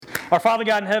Our Father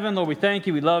God in heaven, Lord, we thank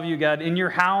you. We love you, God. In your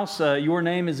house, your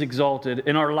name is exalted.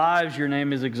 In our lives, your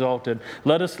name is exalted.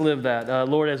 Let us live that.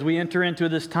 Lord, as we enter into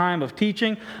this time of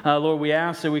teaching, Lord, we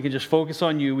ask that we can just focus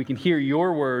on you. We can hear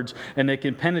your words, and they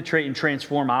can penetrate and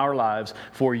transform our lives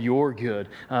for your good.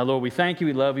 Lord, we thank you.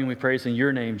 We love you, and we praise in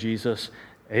your name, Jesus.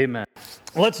 Amen.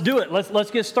 Let's do it. Let's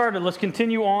get started. Let's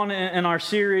continue on in our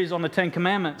series on the Ten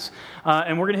Commandments.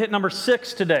 And we're going to hit number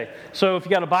 6 today. So if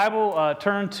you got a Bible,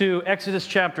 turn to Exodus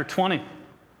chapter 20.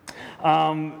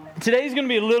 Today's going to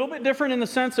be a little bit different in the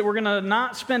sense that we're going to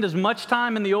not spend as much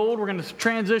time in the old. We're going to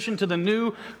transition to the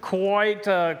new quite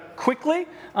quickly.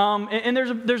 And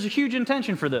there's a huge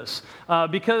intention for this.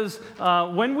 Because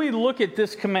when we look at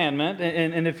this commandment,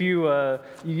 and if you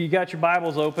got your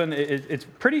Bibles open, it's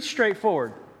pretty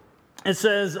straightforward. It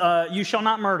says, you shall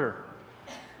not murder.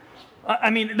 I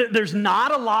mean, there's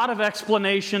not a lot of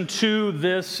explanation to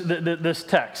this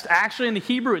text. Actually, in the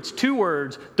Hebrew, it's 2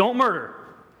 words, don't murder.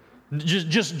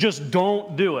 Just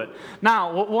don't do it.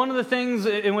 Now, one of the things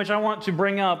in which I want to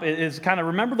bring up is kind of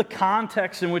remember the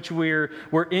context in which we're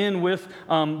in with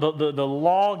the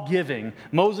law giving.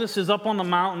 Moses is up on the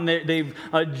mountain. They've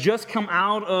just come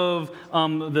out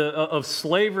of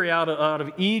slavery out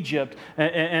of Egypt,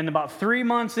 and about 3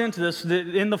 months into this,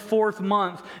 in the 4th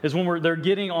month is when they're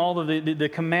getting all of the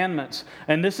commandments.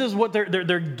 And this is what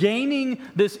they're gaining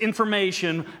this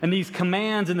information and these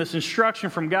commands and this instruction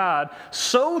from God,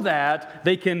 so that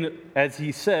they can, as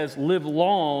he says, live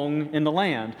long in the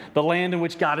land in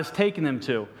which God has taken them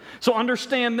to. So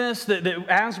understand this, that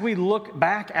as we look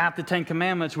back at the Ten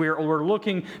Commandments, we're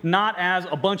looking not as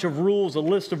a bunch of rules, a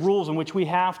list of rules in which we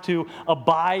have to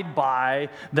abide by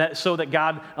that so that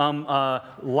God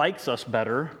likes us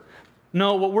better.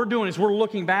 No, what we're doing is we're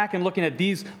looking back and looking at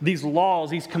these laws,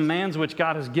 these commands which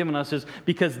God has given us, is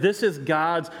because this is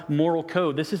God's moral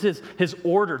code. This is his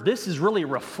order. This is really a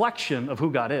reflection of who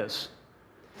God is.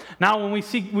 Now, when we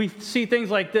see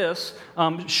things like this,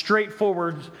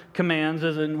 straightforward commands,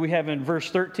 as we have in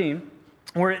verse 13,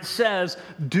 where it says,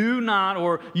 do not,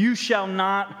 or you shall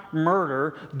not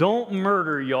murder. Don't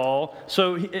murder, y'all.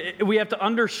 So we have to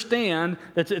understand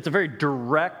that it's a very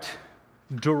direct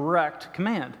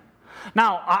command.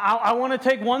 Now, I want to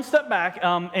take one step back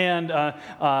and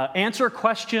answer a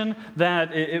question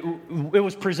that it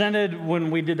was presented when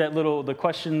we did the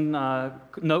question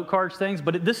note cards things.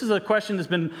 But this is a question that's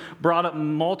been brought up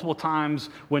multiple times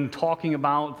when talking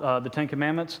about the Ten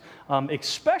Commandments,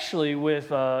 especially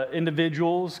with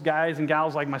individuals, guys and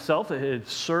gals like myself that have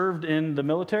served in the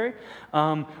military.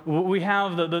 We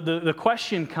have the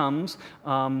question comes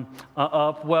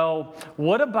up, well,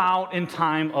 what about in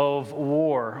time of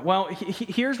war? Well,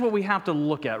 here's what we have to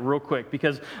look at real quick,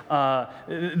 because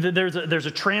there's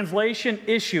a translation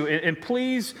issue, and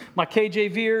please, my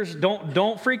KJVers,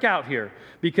 don't freak out here,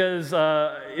 because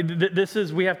this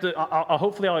is, we have to.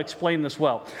 Hopefully, I'll explain this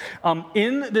well.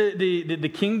 In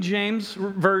the King James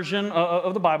version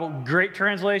of the Bible, great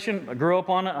translation. I grew up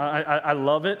on it. I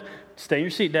love it. Stay in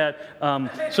your seat, Dad.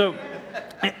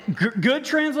 Good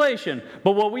translation.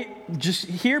 But just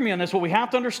hear me on this. What we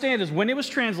have to understand is when it was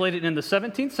translated in the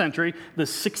 17th century, the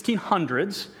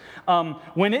 1600s,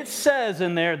 when it says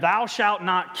in there, thou shalt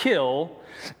not kill,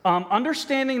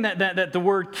 understanding that the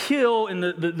word kill in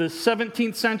the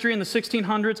 17th century and the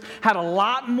 1600s had a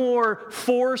lot more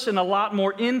force and a lot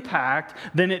more impact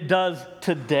than it does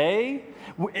today.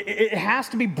 It has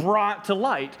to be brought to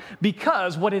light,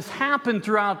 because what has happened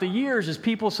throughout the years is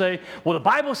people say, well, the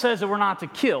Bible says that we're not to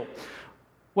kill.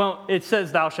 Well, it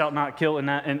says thou shalt not kill in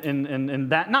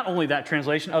that, not only that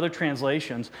translation, other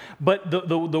translations, but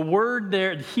the word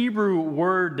there, the Hebrew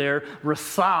word there,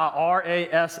 rasah,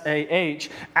 R-A-S-A-H,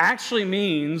 actually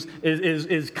means,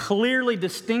 is clearly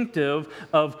distinctive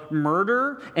of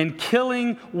murder and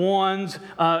killing one's,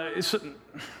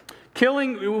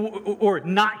 killing, or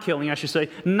not killing, I should say,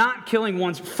 not killing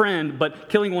one's friend, but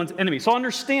killing one's enemy. So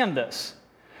understand this.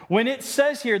 When it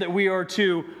says here that we are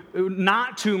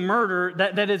not to murder,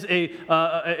 that is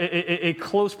a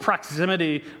close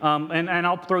proximity, and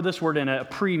I'll throw this word in, a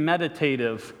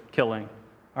premeditative killing.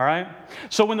 All right?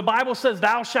 So when the Bible says,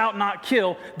 thou shalt not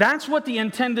kill, that's what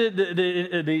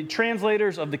the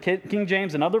translators of the King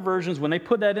James and other versions, when they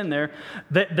put that in there,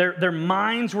 that their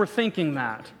minds were thinking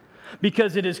that.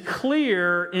 Because it is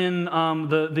clear in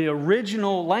the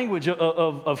original language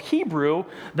of Hebrew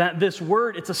that this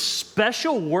word, it's a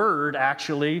special word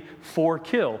actually for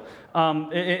kill.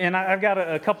 And I've got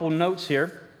a couple of notes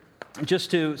here,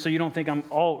 just so you don't think I'm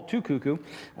all too cuckoo.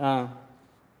 The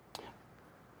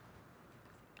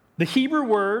Hebrew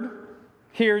word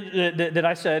here that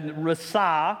I said,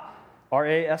 rasah,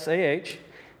 R-A-S-A-H,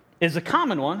 is a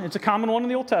common one. It's a common one in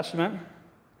the Old Testament.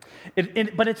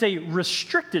 But it's a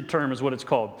restricted term is what it's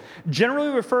called. Generally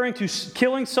referring to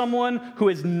killing someone who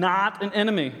is not an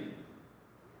enemy.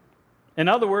 In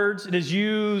other words, it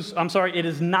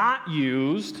is not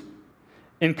used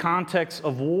in context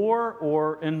of war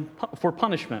or for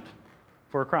punishment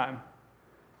for a crime.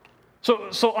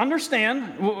 So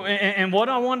understand, and what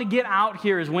I want to get out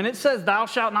here is when it says thou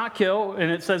shalt not kill,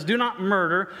 and it says do not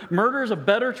murder, murder is a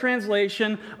better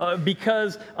translation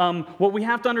because what we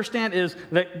have to understand is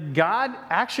that God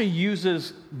actually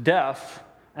uses death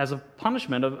as a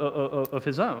punishment of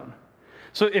his own.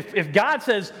 So if God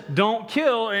says don't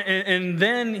kill and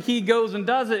then he goes and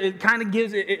does it, it kind of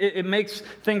it makes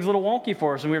things a little wonky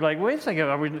for us. And we're like, wait a second,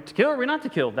 are we to kill or are we not to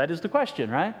kill? That is the question,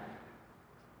 right?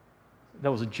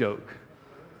 That was a joke.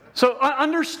 So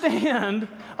understand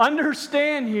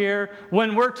here,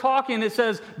 when we're talking, it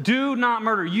says, do not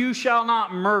murder. You shall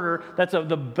not murder. That's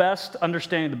the best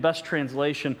understanding, the best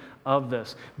translation of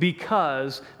this.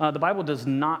 Because the Bible does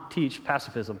not teach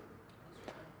pacifism.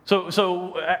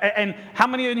 So, and how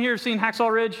many in here have seen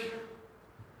Hacksaw Ridge?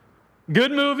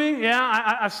 Good movie,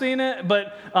 yeah, I've seen it.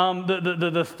 But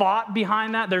the thought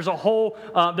behind that, there's a whole,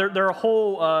 there are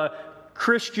whole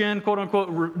Christian, quote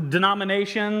unquote,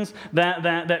 denominations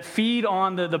that feed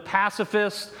on the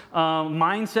pacifist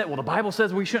mindset. Well, the Bible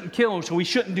says we shouldn't kill, so we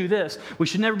shouldn't do this. We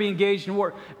should never be engaged in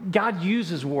war. God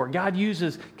uses war. God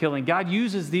uses killing. God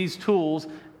uses these tools.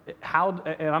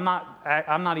 And I'm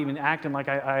not even acting like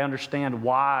I understand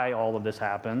why all of this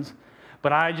happens,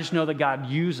 but I just know that God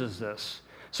uses this.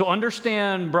 So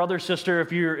understand, brother, sister,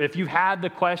 if you've had the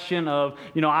question of,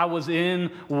 I was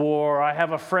in war, I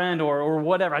have a friend or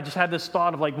whatever, I just had this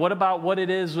thought of like, what about what it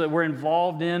is that we're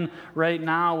involved in right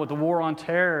now with the war on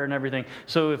terror and everything?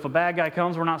 So if a bad guy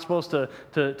comes, we're not supposed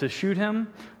to shoot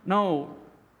him? No.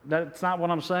 That's not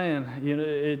what I'm saying.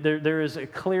 There is a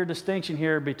clear distinction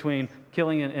here between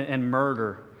killing and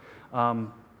murder.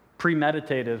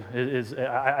 Premeditative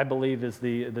I believe, is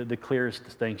the clearest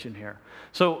distinction here.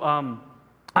 So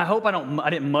I hope I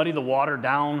didn't muddy the water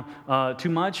down too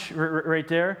much right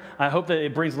there. I hope that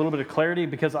it brings a little bit of clarity,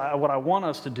 because what I want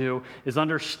us to do is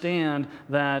understand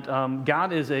that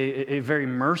God is a very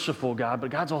merciful God,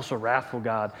 but God's also a wrathful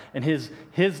God. And His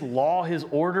law, His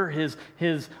order, His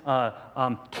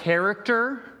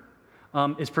character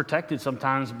is protected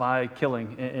sometimes by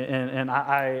killing. And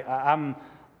I'm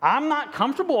not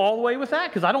comfortable all the way with that,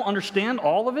 because I don't understand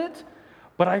all of it.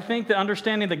 But I think the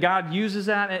understanding that God uses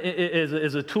that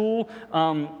is a tool.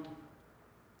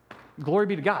 Glory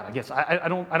be to God, I guess. I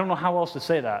don't know how else to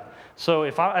say that. So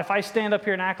if I stand up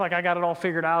here and act like I got it all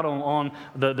figured out on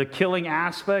the killing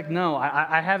aspect, no,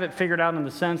 I have it figured out in the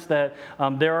sense that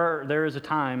there is a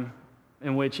time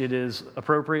in which it is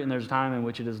appropriate and there's a time in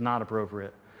which it is not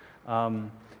appropriate.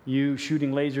 You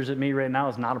shooting lasers at me right now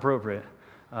is not appropriate,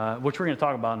 which we're going to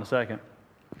talk about in a second.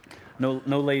 No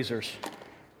lasers.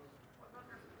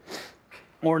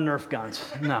 Or Nerf guns.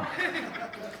 No.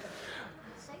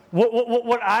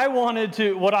 What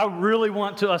I really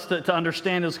want us to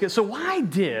understand is, so why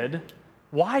did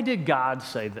God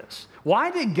say this? Why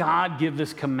did God give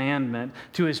this commandment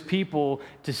to his people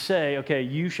to say, okay,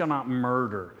 you shall not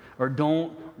murder, or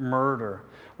don't murder?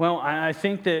 Well, I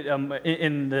think that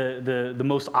in the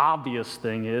most obvious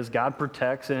thing is God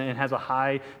protects and has a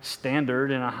high standard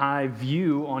and a high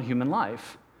view on human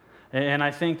life. And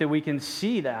I think that we can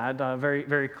see that very,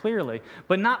 very clearly.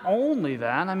 But not only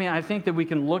that, I think that we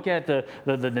can look at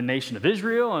the nation of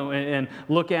Israel and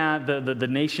look at the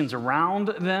nations around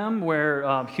them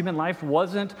where human life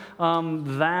wasn't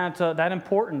that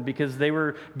important, because they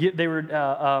were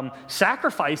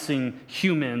sacrificing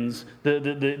humans,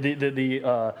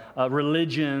 the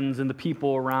religions and the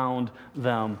people around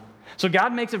them. So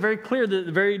God makes it very clear, the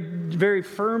very, very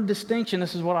firm distinction.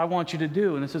 This is what I want you to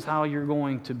do, and this is how you're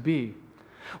going to be.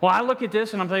 Well, I look at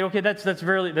this and I'm thinking, okay, that's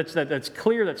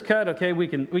clear, that's cut. Okay, we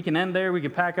can end there, we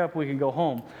can pack up, we can go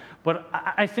home. But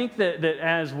I think that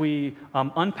as we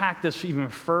unpack this even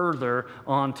further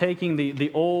on taking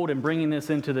the old and bringing this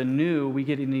into the new, we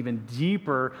get an even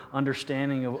deeper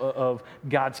understanding of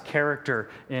God's character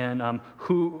and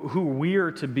who we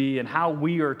are to be and how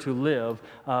we are to live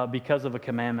because of a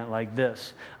commandment like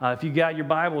this. If you got your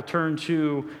Bible, turn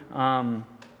to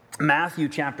Matthew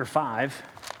chapter 5.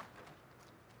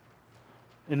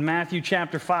 In Matthew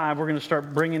chapter 5, we're going to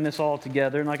start bringing this all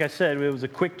together. And like I said, it was a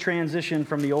quick transition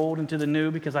from the old into the new,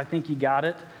 because I think you got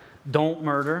it. Don't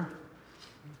murder.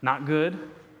 Not good.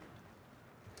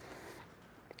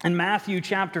 In Matthew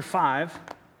chapter 5,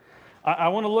 I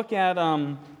want to look at,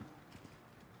 I'm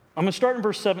going to start in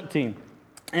verse 17.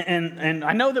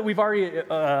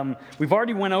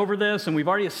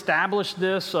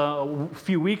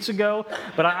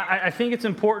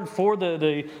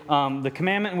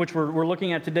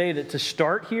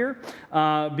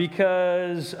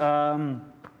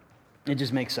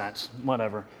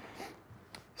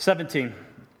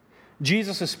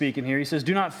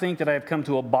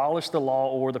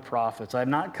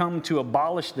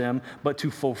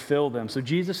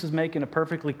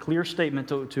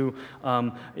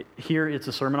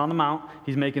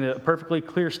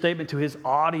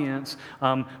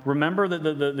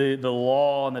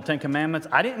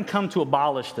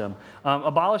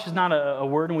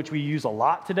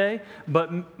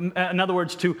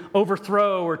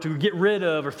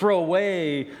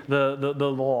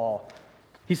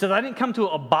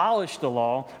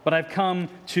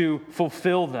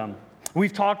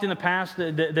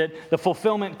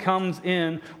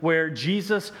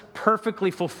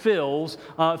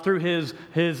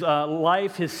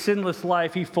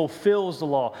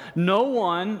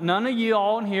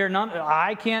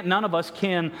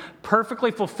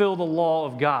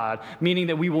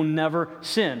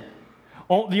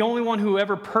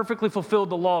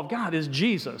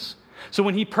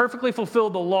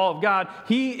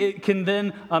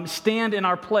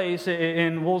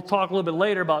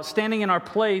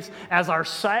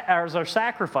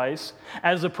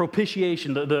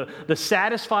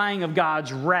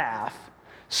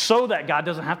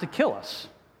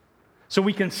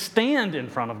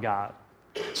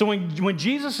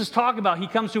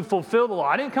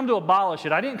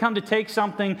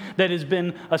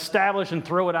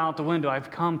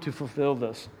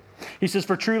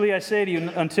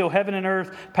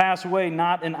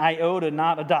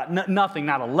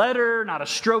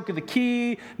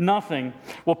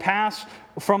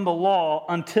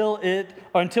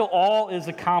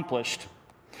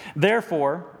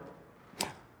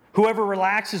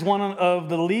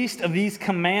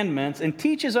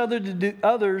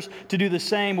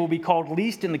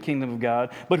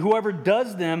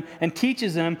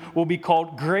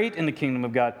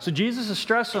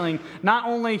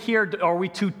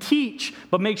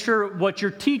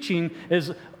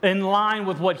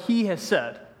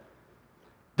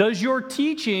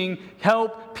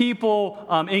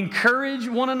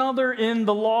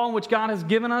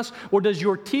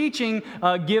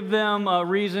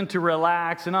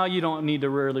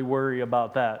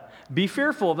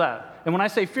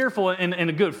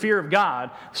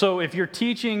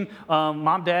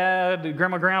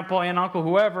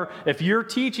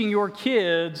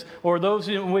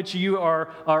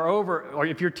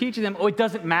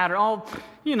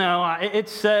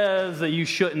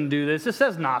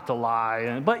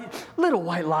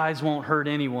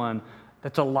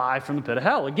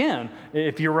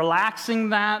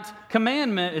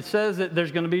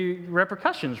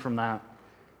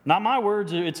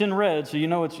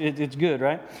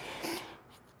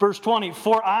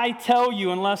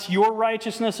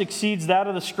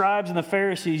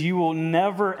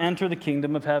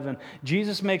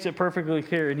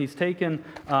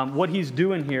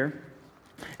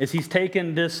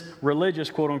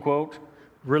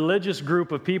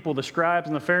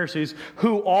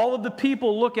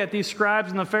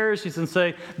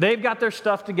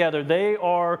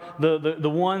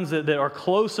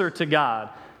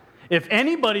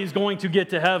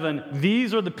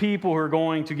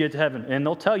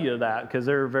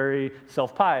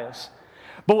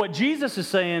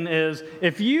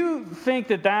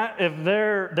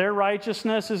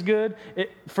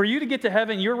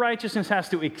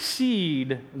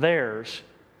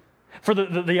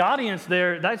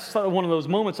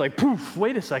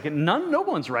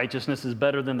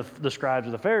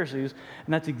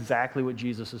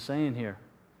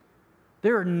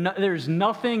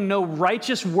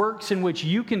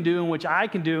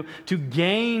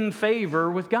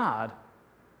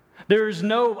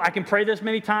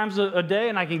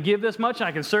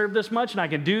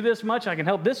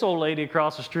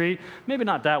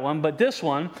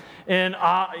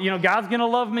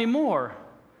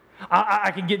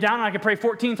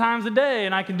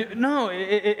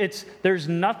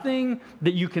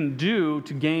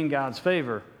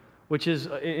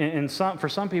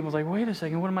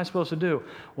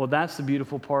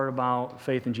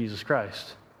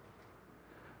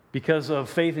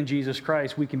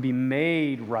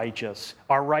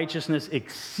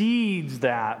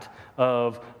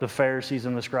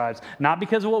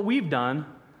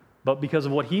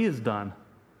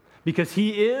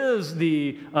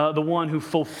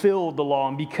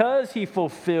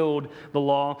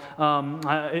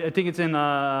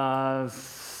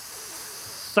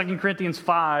 2 Corinthians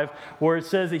 5, where it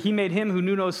says that he made him who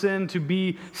knew no sin to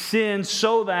be sin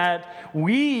so that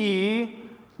we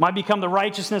might become the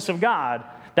righteousness of God.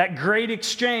 That great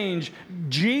exchange.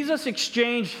 Jesus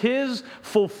exchanged his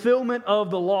fulfillment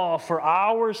of the law for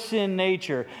our sin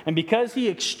nature. And because he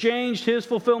exchanged his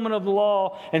fulfillment of the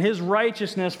law and his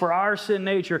righteousness for our sin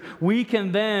nature, we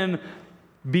can then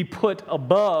be put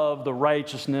above the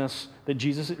righteousness that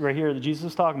Jesus, right here, that Jesus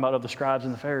is talking about, of the scribes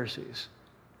and the Pharisees.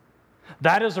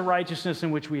 That is the righteousness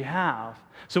in which we have.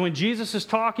 So when Jesus is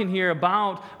talking here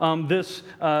about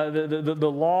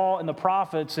the law and the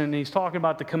prophets, and he's talking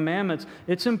about the commandments,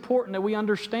 it's important that we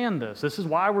understand this. This is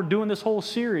why we're doing this whole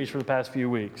series for the past few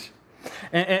weeks.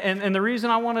 And the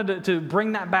reason I wanted to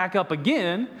bring that back up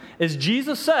again is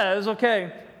Jesus says,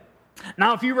 okay,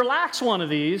 now if you relax one of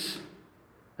these,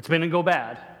 it's going to go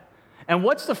bad. And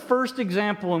what's the first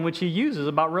example in which he uses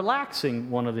about relaxing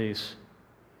one of these?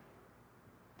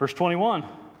 Verse 21.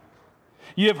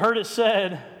 You have heard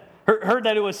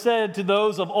that it was said to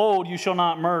those of old, you shall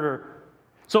not murder.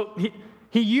 So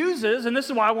he uses, and this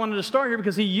is why I wanted to start here,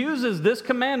 because he uses this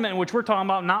commandment in which we're talking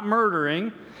about not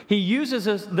murdering. He uses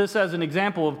this as an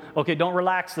example of, okay, don't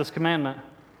relax this commandment.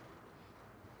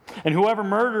 And whoever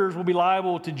murders will be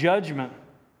liable to judgment.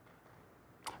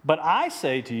 But I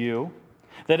say to you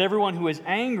that everyone who is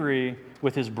angry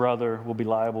with his brother will be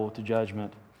liable to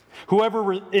judgment.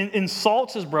 Whoever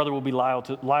insults his brother will be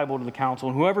liable to the council,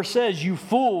 and whoever says, you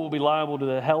fool, will be liable to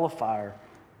the hell of fire.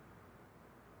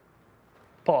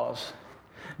 Pause.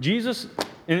 Jesus,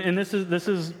 and this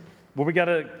is where we got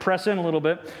to press in a little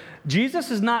bit. Jesus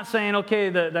is not saying, okay,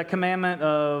 that commandment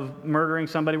of murdering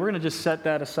somebody, we're going to just set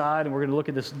that aside and we're going to look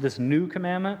at this new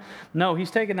commandment. No,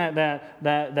 he's taking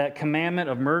that commandment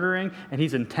of murdering and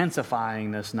he's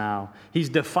intensifying this now. He's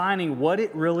defining what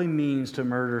it really means to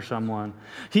murder someone.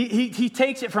 He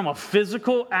takes it from a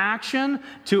physical action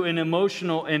to an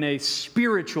emotional and a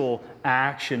spiritual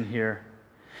action here.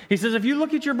 He says, if you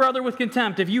look at your brother with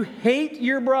contempt, if you hate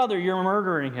your brother, you're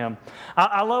murdering him.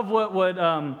 I love what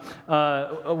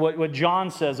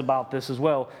John says about this as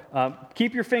well.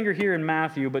 Keep your finger here in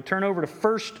Matthew, but turn over to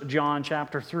 1 John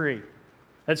chapter 3.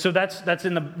 And so that's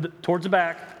in towards the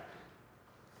back.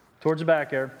 Towards the back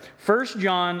there. 1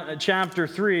 John chapter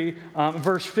 3,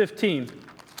 verse 15.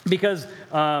 Because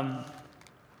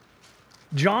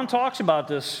John talks about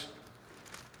this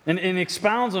and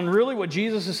expounds on really what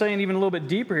Jesus is saying even a little bit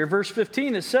deeper here. Verse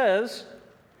 15, it says,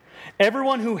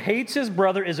 everyone who hates his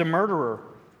brother is a murderer,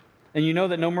 and you know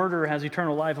that no murderer has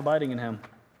eternal life abiding in him.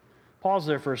 Pause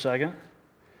there for a second.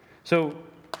 So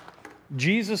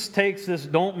Jesus takes this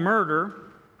don't murder,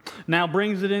 now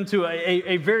brings it into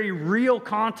a very real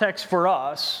context for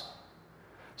us.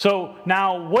 So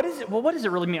now what is it? Well, what does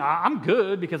it really mean? I'm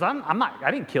good because I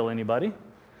didn't kill anybody.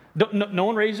 No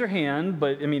one raised their hand,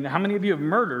 but I mean, how many of you have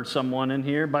murdered someone in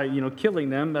here by killing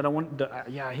them? That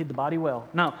I hid the body well.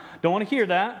 No, don't want to hear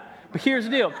that. But here's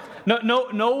the deal: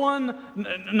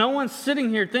 no one's sitting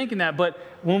here thinking that. But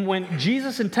when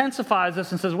Jesus intensifies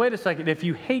this and says, "Wait a second, if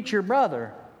you hate your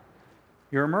brother,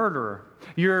 you're a murderer.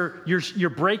 You're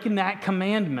breaking that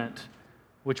commandment,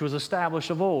 which was established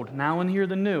of old. Now and here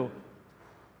the new."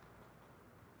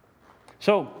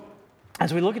 So,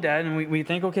 as we look at that and we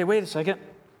think, okay, wait a second.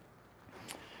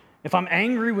 If I'm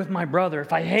angry with my brother,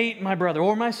 if I hate my brother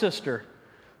or my sister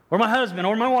or my husband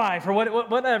or my wife or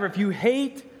whatever, if you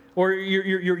hate or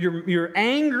you're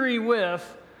angry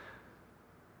with,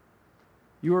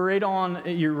 you're right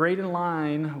in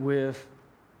line with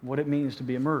what it means to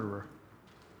be a murderer.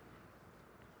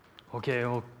 Okay,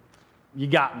 well, you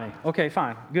got me. Okay,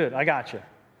 fine, good, I got you.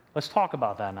 Let's talk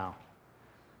about that now.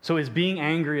 So is being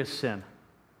angry a sin?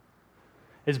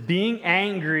 Is being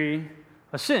angry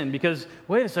a sin? Because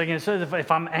wait a second, it says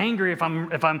if I'm angry, if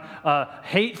I'm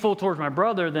hateful towards my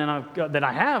brother, then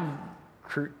I have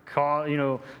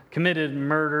committed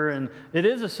murder, and it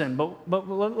is a sin. But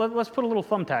let's put a little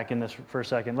thumbtack in this for a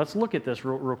second. Let's look at this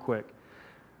real quick,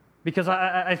 because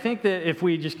I think that if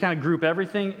we just kind of group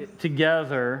everything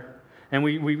together and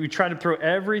we try to throw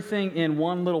everything in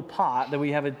one little pot, that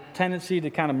we have a tendency to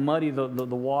kind of muddy the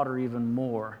water even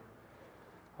more.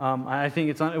 I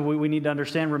think we need to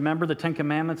understand, remember the Ten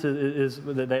Commandments is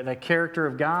that character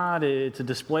of God. It's a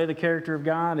display of the character of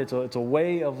God. It's a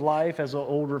way of life, as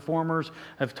old reformers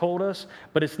have told us.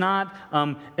 But it's not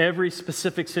every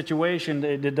specific situation.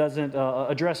 It doesn't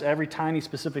address every tiny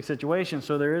specific situation.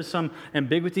 So there is some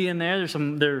ambiguity in there.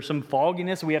 There's some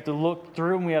fogginess we have to look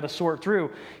through and we have to sort through.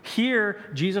 Here,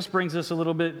 Jesus brings this a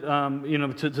little bit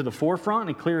to the forefront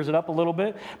and clears it up a little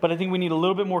bit. But I think we need a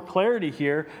little bit more clarity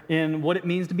here in what it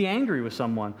means to be angry with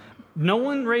someone. no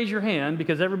one raise your hand,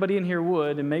 because everybody in here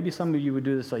would, and maybe some of you would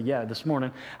do this like, yeah, this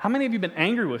morning. How many of you been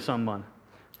angry with someone?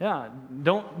 Yeah,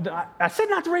 I said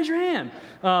not to raise your hand.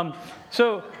 And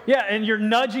you're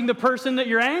nudging the person that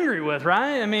you're angry with,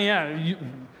 right? I mean, yeah,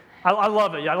 I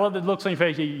love it. I love the looks on your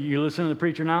face. You listen to the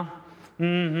preacher now?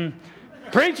 Mm-hmm.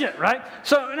 Preach it, right?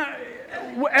 So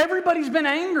everybody's been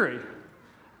angry.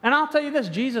 And I'll tell you this,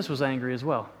 Jesus was angry as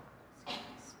well.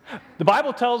 The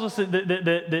Bible tells us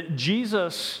that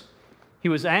Jesus, he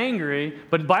was angry,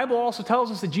 but the Bible also tells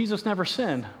us that Jesus never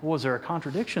sinned. Was there a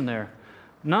contradiction there?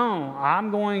 No, I'm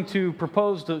going to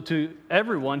propose to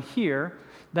everyone here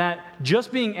that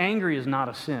just being angry is not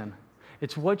a sin.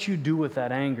 It's what you do with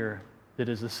that anger that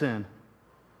is a sin.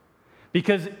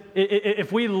 Because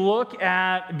if we look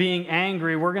at being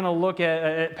angry, we're going to look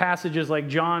at passages like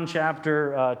John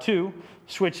chapter 2.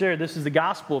 Switch there. This is the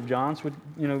Gospel of John.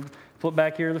 Flip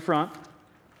back here to the front.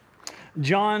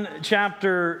 John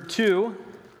chapter 2.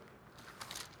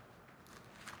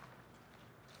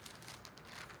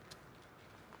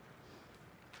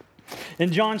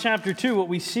 In John chapter 2, what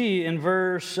we see in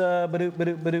verse,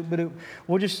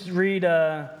 we'll just read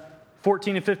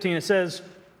 14 and 15. It says,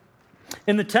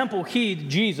 "In the temple, he,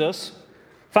 Jesus,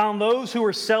 found those who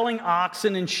were selling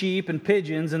oxen and sheep and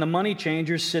pigeons and the money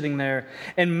changers sitting there,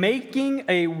 and making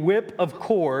a whip of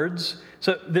cords."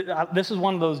 So this is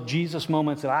one of those Jesus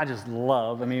moments that I just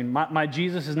love. I mean, my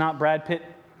Jesus is not Brad Pitt,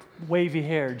 wavy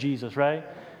hair Jesus, right?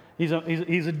 He's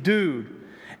a dude.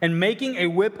 "And making a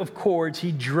whip of cords,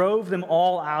 he drove them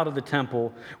all out of the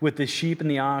temple with the sheep and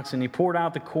the oxen. He poured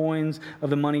out the coins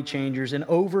of the money changers and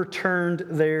overturned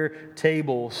their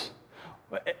tables."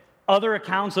 Other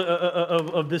accounts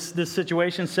of this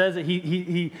situation says that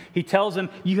he tells them,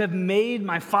 "You have made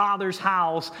my father's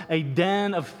house a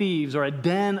den of thieves," or a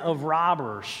den of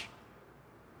robbers.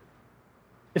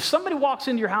 If somebody walks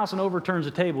into your house and overturns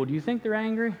a table, do you think they're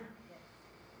angry?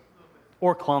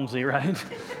 Or clumsy, right?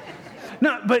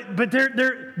 No,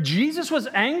 but Jesus was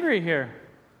angry here.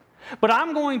 But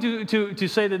I'm going to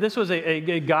say that this was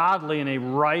a godly and a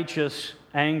righteous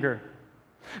anger.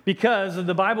 Because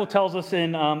the Bible tells us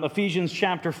in Ephesians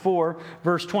chapter 4,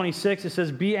 verse 26, it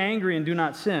says, "Be angry and do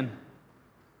not sin."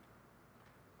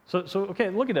 So okay,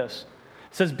 look at this.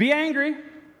 It says, "Be angry,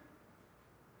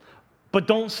 but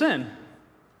don't sin."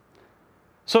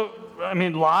 So, I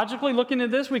mean, logically looking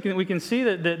at this, we can see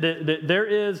that there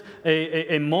is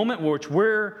a moment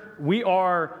where we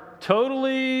are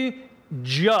totally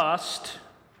just,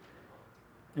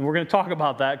 and we're going to talk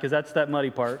about that because that's that muddy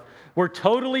part. We're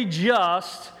totally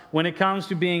just when it comes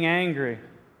to being angry.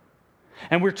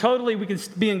 And we can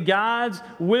be in God's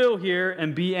will here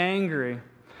and be angry.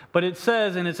 But it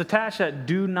says, and it's attached that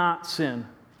do not sin.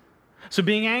 So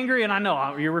being angry, and I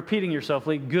know you're repeating yourself,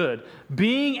 Lee, good.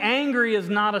 Being angry is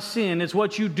not a sin. It's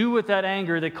what you do with that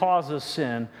anger that causes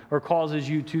sin or causes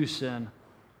you to sin.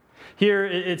 Here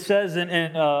it says in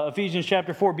Ephesians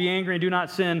chapter 4, "Be angry and do not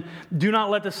sin. Do not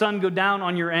let the sun go down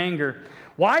on your anger."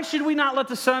 Why should we not let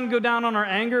the sun go down on our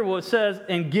anger? Well, it says,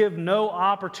 "And give no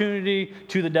opportunity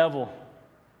to the devil."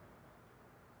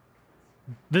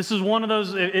 This is one of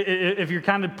those, if you're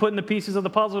kind of putting the pieces of the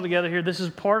puzzle together here, this is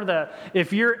part of that.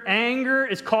 If your anger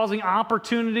is causing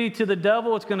opportunity to the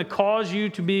devil, it's going to cause you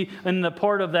to be in the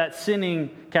part of that sinning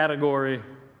category.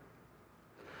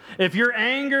 If your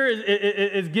anger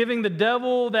is giving the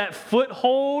devil that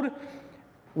foothold,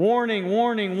 warning,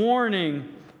 warning,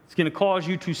 warning, it's going to cause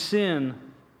you to sin.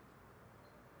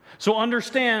 So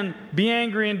understand, be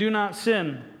angry and do not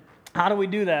sin. How do we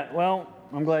do that? Well,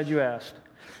 I'm glad you asked.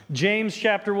 James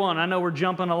chapter 1. I know we're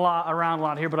jumping around a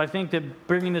lot here, but I think that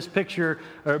bringing this picture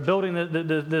or building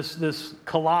this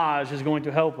collage is going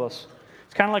to help us.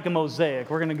 It's kind of like a mosaic.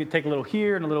 We're going to take a little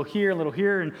here and a little here, and a little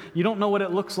here, and you don't know what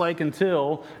it looks like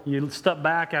until you step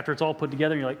back after it's all put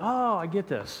together, and you're like, oh, I get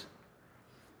this.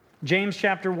 James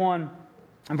chapter 1,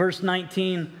 verse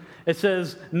 19, it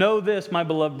says, "Know this, my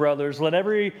beloved brothers, let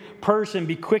every person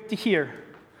be quick to hear,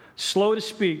 slow to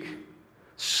speak,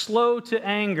 slow to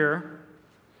anger,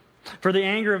 for the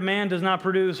anger of man does not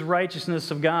produce righteousness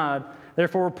of God.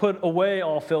 Therefore, put away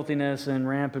all filthiness and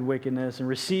rampant wickedness, and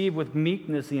receive with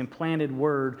meekness the implanted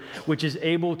word, which is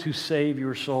able to save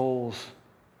your souls."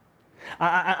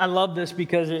 I love this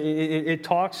because it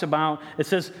talks about, it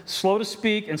says slow to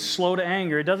speak and slow to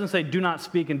anger. It doesn't say do not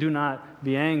speak and do not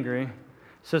be angry. It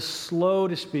says slow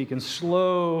to speak and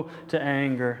slow to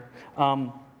anger.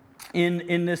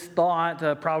 In this thought,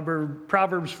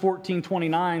 Proverbs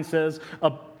 14:29 says,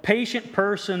 "A patient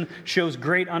person shows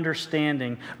great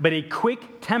understanding, but a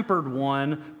quick-tempered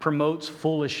one promotes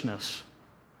foolishness."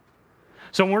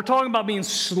 So when we're talking about being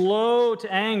slow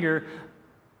to anger,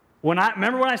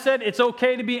 Remember when I said it's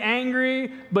okay to be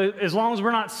angry, but as long as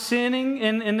we're not sinning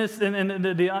in this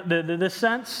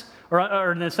sense,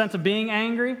 or in the sense of being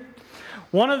angry.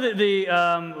 One of the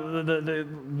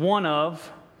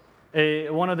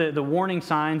warning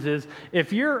signs is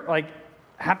if you're like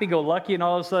happy-go-lucky and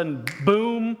all of a sudden,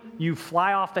 boom, you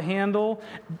fly off the handle.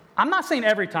 I'm not saying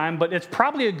every time, but it's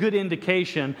probably a good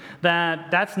indication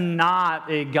that that's not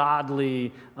a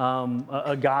godly,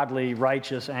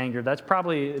 righteous anger. That's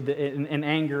probably an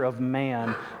anger of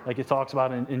man, like it talks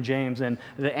about in James. And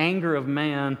the anger of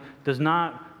man does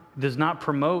not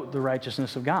promote the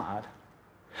righteousness of God.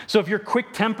 So if you're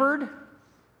quick-tempered,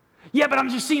 yeah, but I'm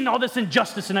just seeing all this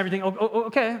injustice and everything.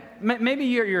 Okay, maybe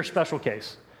you're a special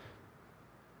case.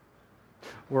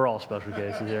 We're all special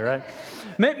cases here, right?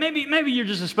 Maybe you're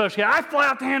just a special case. I fly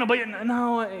out the handle, but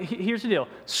no, here's the deal.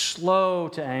 Slow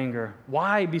to anger.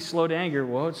 Why be slow to anger?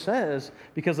 Well, it says,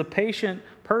 because a patient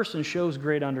person shows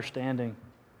great understanding.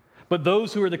 But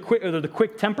those who are the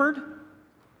quick-tempered,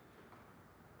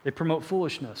 they promote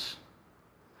foolishness.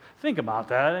 Think about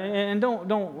that, and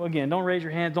don't raise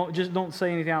your hand. Don't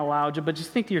say anything out loud, but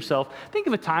just think to yourself. Think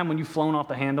of a time when you've flown off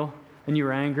the handle and you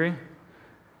were angry.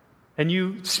 And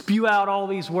you spew out all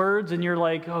these words, and you're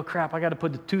like, "Oh crap! I got to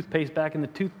put the toothpaste back in the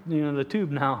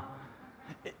tube now."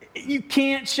 You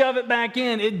can't shove it back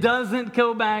in; it doesn't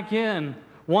go back in.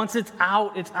 Once it's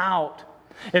out, it's out.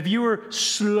 If you were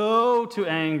slow to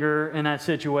anger in that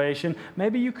situation,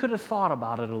 maybe you could have thought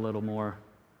about it a little more.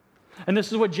 And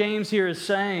this is what James here is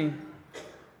saying.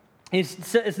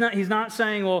 He's not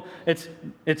saying, well, it's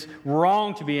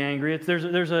wrong to be angry.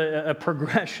 There's a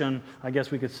progression, I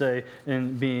guess we could say,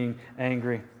 in being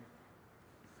angry.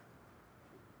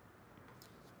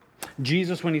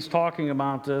 Jesus, when he's talking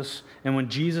about this, and when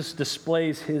Jesus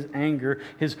displays his anger,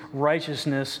 his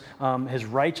righteousness, his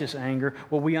righteous anger,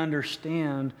 what we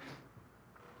understand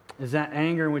is that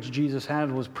anger in which Jesus had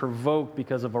was provoked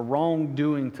because of a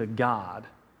wrongdoing to God.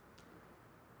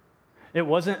 It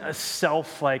wasn't a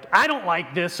I don't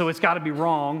like this, so it's got to be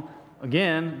wrong.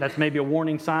 Again, that's maybe a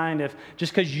warning sign. If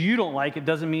just because you don't like it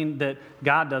doesn't mean that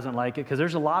God doesn't like it, because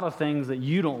there's a lot of things that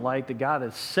you don't like that God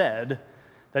has said.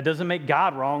 That doesn't make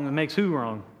God wrong. It makes who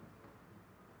wrong?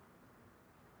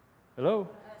 Hello?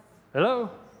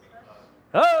 Hello?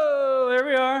 Oh, there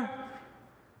we are.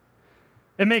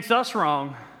 It makes us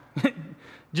wrong.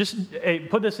 Just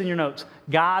put this in your notes.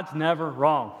 God's never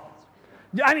wrong.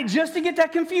 I mean, just to get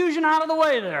that confusion out of the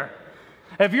way there.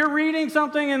 If you're reading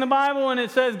something in the Bible and it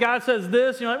says God says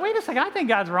this, you're like, wait a second, I think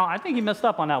God's wrong. I think he messed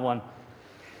up on that one.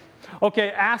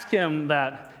 Okay, ask him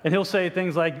that, and he'll say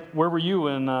things like, where were you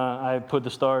when I put the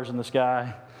stars in the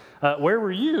sky? Where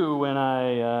were you when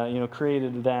I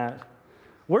created that?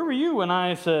 Where were you when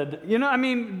I said,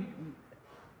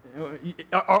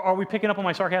 are we picking up on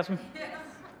my sarcasm? Yes.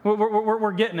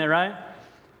 We're getting it, right?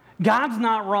 God's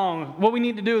not wrong. What we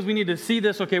need to do is we need to see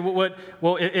this. Okay,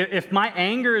 if my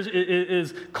anger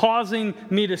is causing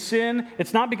me to sin,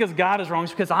 it's not because God is wrong.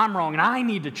 It's because I'm wrong, and I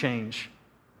need to change.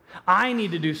 I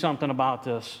need to do something about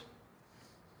this.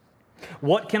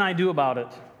 What can I do about it?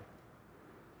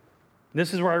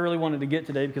 This is where I really wanted to get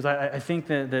today, because I think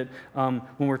that when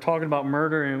we're talking about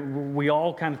murder, and we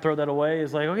all kind of throw that away,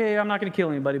 it's like, okay, I'm not going to kill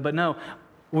anybody. But no,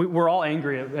 we're all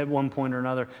angry at one point or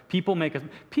another.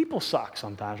 People suck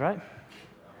sometimes, right?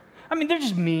 I mean, they're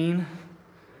just mean.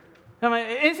 I mean,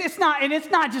 it's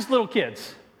not just little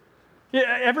kids.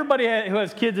 Yeah, everybody who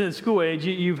has kids in school age,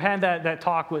 you've had that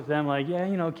talk with them, like,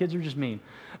 yeah, kids are just mean.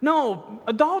 No,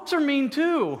 adults are mean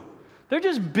too. They're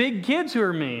just big kids who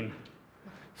are mean.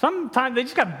 Sometimes they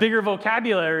just got bigger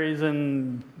vocabularies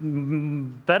and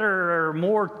better or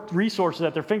more resources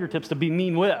at their fingertips to be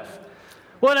mean with.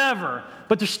 Whatever,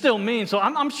 but they're still mean. So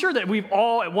I'm sure that we've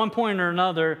all, at one point or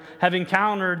another, have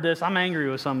encountered this. I'm angry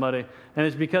with somebody, and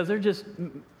it's because they're just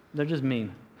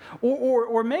mean.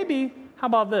 Or maybe, how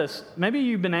about this? Maybe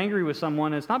you've been angry with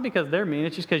someone, and it's not because they're mean.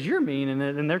 It's just because you're mean,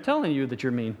 and they're telling you that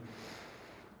you're mean.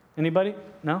 Anybody?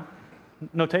 No?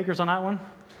 No takers on that one?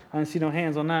 I didn't see no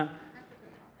hands on that.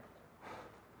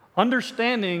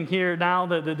 Understanding here now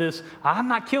that this, I'm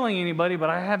not killing anybody, but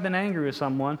I have been angry with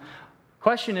someone.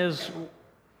 Question is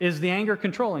the anger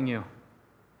controlling you?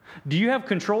 Do you have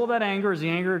control of that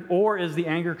anger, or is the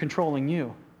anger controlling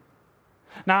you?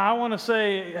 Now, I want to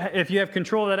say, if you have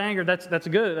control of that anger, that's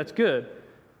good.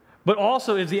 But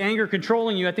also, is the anger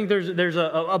controlling you? I think there's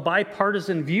a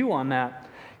bipartisan view on that.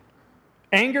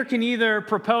 Anger can either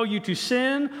propel you to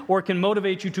sin, or it can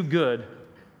motivate you to good.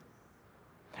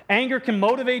 Anger can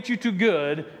motivate you to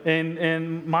good,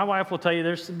 and my wife will tell you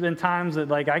there's been times that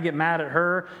like I get mad at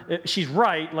her. She's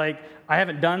right, like I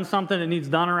haven't done something that needs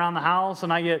done around the house,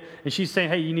 and she's saying,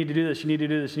 hey, you need to do this, you need to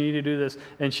do this, you need to do this,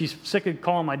 and she's sick of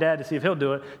calling my dad to see if he'll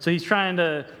do it. So he's trying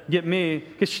to get me,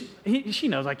 because she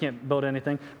knows I can't build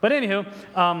anything. But anywho,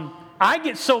 I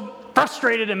get so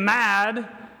frustrated and mad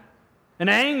and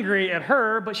angry at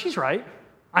her, but she's right.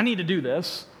 I need to do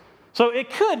this. So it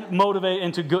could motivate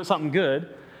into something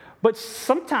good. But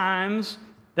sometimes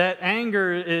that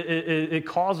anger, it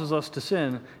causes us to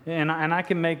sin. And I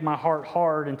can make my heart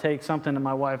hard and take something that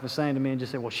my wife is saying to me and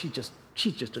just say, well, she's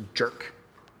just a jerk.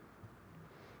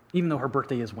 Even though her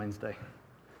birthday is Wednesday,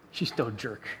 she's still a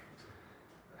jerk.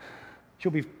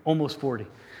 She'll be almost 40.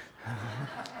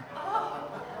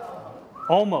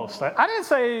 Almost. I didn't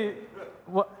say,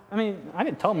 I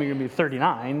didn't tell them you're going to be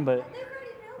 39, but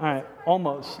all right,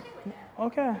 almost.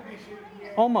 Okay.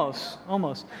 Almost.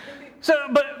 So,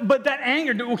 but that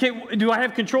anger, okay, do I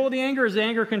have control of the anger, or does the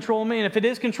anger control me? And if it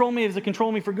is controlling me, does it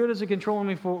control me for good, or is it controlling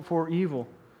me for evil?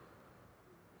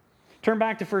 Turn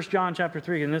back to 1 John chapter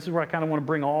 3, and this is where I kind of want to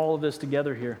bring all of this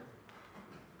together here.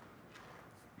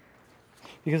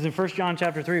 Because in 1 John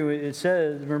chapter 3, it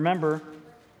says, remember,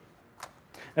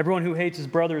 everyone who hates his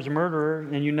brother is a murderer,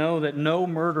 and you know that no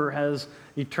murderer has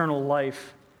eternal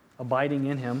life abiding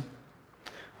in him.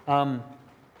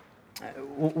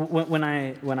 When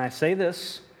I say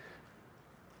this,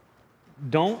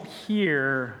 don't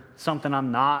hear something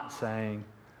I'm not saying.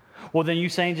 Well, then you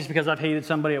saying just because I've hated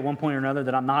somebody at one point or another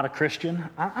that I'm not a Christian?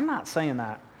 I'm not saying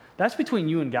that. That's between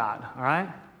you and God, all right?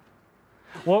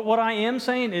 What I am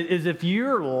saying is if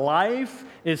your life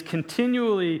is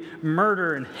continually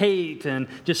murder and hate and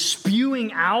just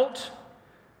spewing out,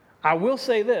 I will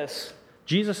say this.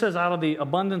 Jesus says out of the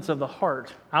abundance of the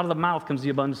heart, out of the mouth comes the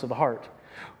abundance of the heart.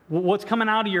 What's coming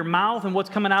out of your mouth and what's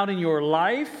coming out in your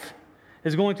life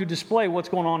is going to display what's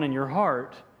going on in your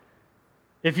heart.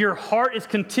 If your heart is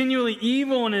continually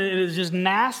evil and it is just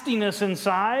nastiness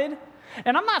inside,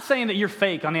 and I'm not saying that you're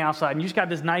fake on the outside and you just got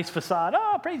this nice facade,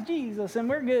 oh, praise Jesus, and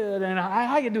we're good, and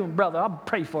how you doing, brother? I'll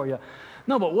pray for you.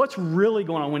 No, but what's really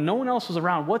going on? When no one else is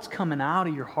around, what's coming out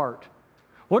of your heart?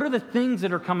 What are the things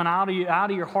that are coming out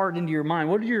of your heart into your mind?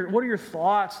 What are your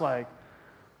thoughts like?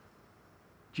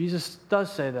 Jesus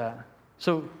does say that.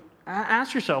 So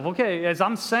ask yourself, okay, as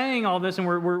I'm saying all this and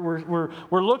we're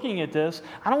looking at this,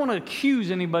 I don't want to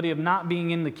accuse anybody of not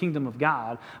being in the kingdom of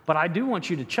God, but I do want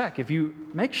you to check if you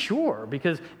make sure,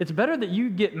 because it's better that you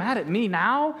get mad at me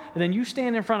now and then you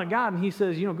stand in front of God and he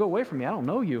says, go away from me, I don't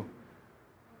know you.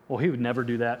 Well, he would never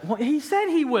do that. Well, he said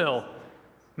he will.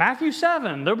 Matthew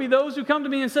 7, there'll be those who come to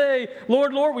me and say,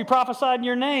 Lord, Lord, we prophesied in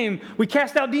your name. We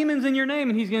cast out demons in your name.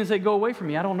 And he's going to say, go away from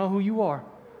me. I don't know who you are.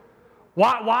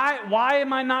 Why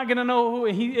am I not going to know who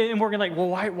he, and we're going to like,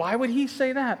 well, why would he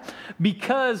say that?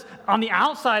 Because on the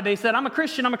outside they said, I'm a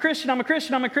Christian,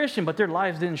 but their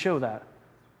lives didn't show that.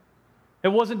 It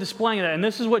wasn't displaying that. And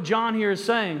this is what John here is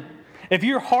saying. If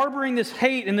you're harboring this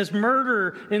hate and this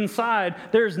murder inside,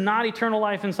 there's not eternal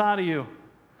life inside of you.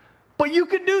 But you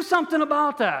could do something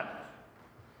about that.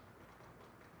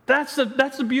 That's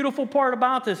the beautiful part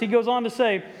about this. He goes on to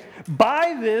say,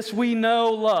 by this we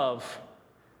know love.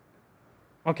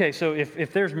 Okay, so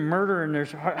if there's murder and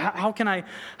there's, how can I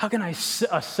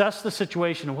assess the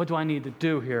situation and what do I need to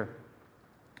do here?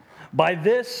 By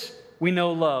this we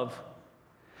know love,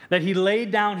 that he laid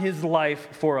down his life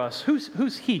for us.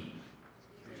 Who's he?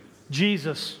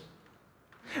 Jesus.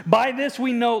 By this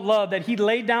we know love, that he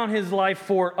laid down his life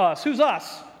for us. Who's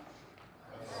us?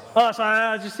 Us.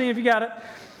 I was just seeing if you got it.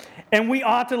 And we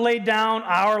ought to lay down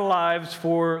our lives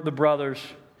for the brothers.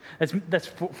 That's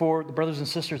for the brothers and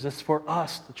sisters. That's for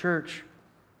us, the church.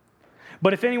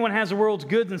 But if anyone has the world's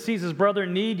goods and sees his brother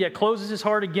in need, yet closes his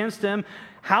heart against him,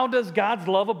 how does God's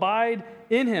love abide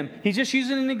in him? He's just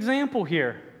using an example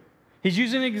here. He's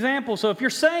using an example. So if you're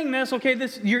saying this, okay,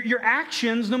 your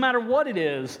actions, no matter what it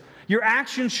is, your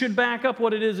actions should back up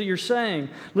what it is that you're saying.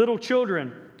 Little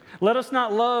children, let us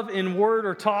not love in word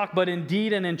or talk, but in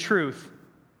deed and in truth.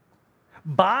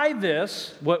 By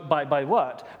this, by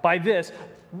what? By this,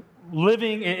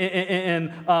 living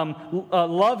and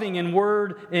loving in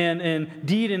word and in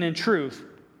deed and in truth.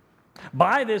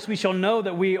 By this we shall know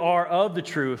that we are of the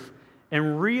truth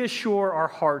and reassure our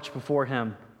hearts before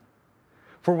him.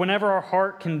 For whenever our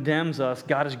heart condemns us,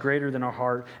 God is greater than our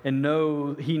heart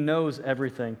and he knows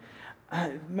everything.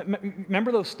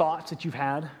 Remember those thoughts that you've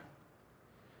had?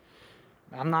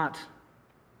 I'm not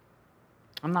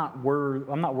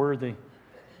worthy.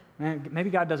 Man, maybe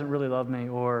God doesn't really love me,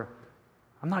 or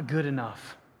I'm not good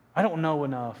enough. I don't know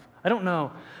enough. I don't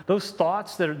know. Those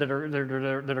thoughts that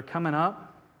are coming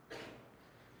up,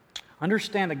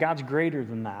 understand that God's greater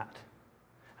than that.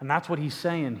 And that's what he's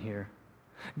saying here.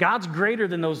 God's greater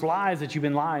than those lies that you've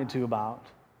been lied to about.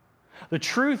 The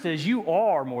truth is you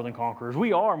are more than conquerors.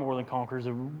 We are more than conquerors,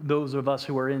 those of us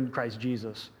who are in Christ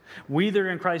Jesus. We that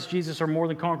are in Christ Jesus are more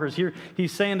than conquerors. Here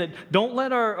he's saying that don't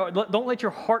let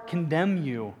your heart condemn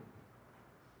you.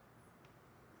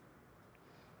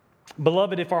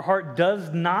 Beloved, if our heart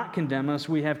does not condemn us,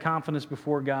 we have confidence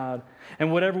before God.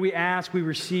 And whatever we ask, we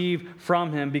receive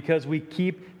from him because we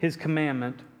keep his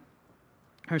commandments,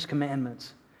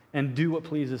 and do what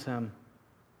pleases him.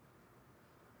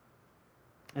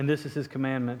 And this is his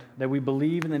commandment, that we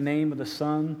believe in the name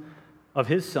of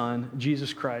his Son,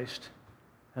 Jesus Christ,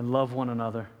 and love one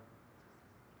another,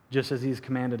 just as he has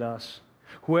commanded us.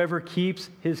 Whoever keeps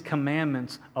his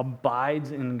commandments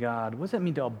abides in God. What does that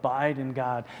mean, to abide in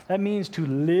God? That means to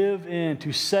live in,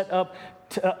 to set up,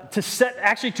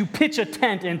 to pitch a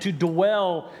tent and to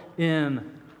dwell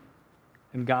in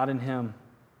God in him.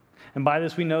 And by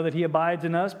this we know that he abides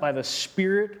in us by the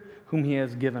Spirit whom he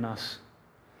has given us.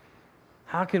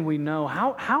 How can we know?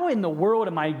 How in the world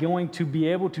am I going to be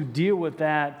able to deal with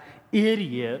that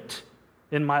idiot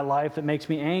in my life that makes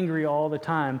me angry all the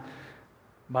time?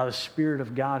 By the Spirit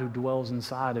of God who dwells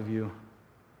inside of you.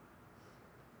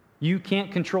 You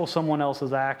can't control someone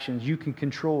else's actions. You can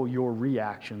control your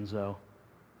reactions, though.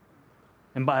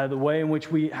 And by the way in which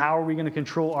how are we going to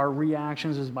control our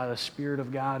reactions is by the Spirit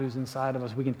of God who's inside of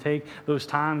us. We can take those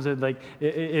times that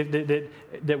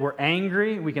we're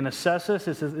angry. We can assess this.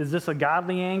 Is this a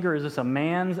godly anger? Is this a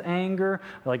man's anger?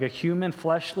 Like a human,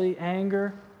 fleshly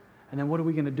anger? And then what are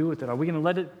we going to do with it? Are we going to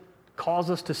let it cause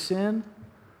us to sin?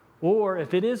 Or if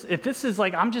this is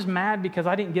like, I'm just mad because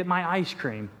I didn't get my ice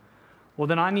cream, well,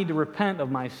 then I need to repent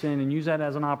of my sin and use that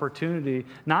as an opportunity,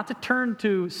 not to turn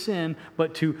to sin,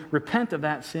 but to repent of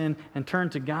that sin and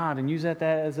turn to God and use that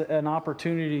as an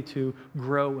opportunity to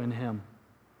grow in him.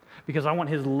 Because I want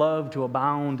his love to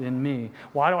abound in me.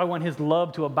 Why do I want his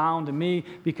love to abound in me?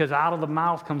 Because out of the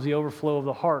mouth comes the overflow of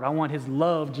the heart. I want his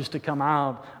love just to come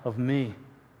out of me.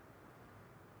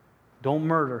 Don't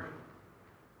murder.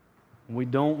 When we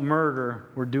don't murder,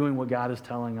 we're doing what God is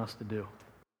telling us to do.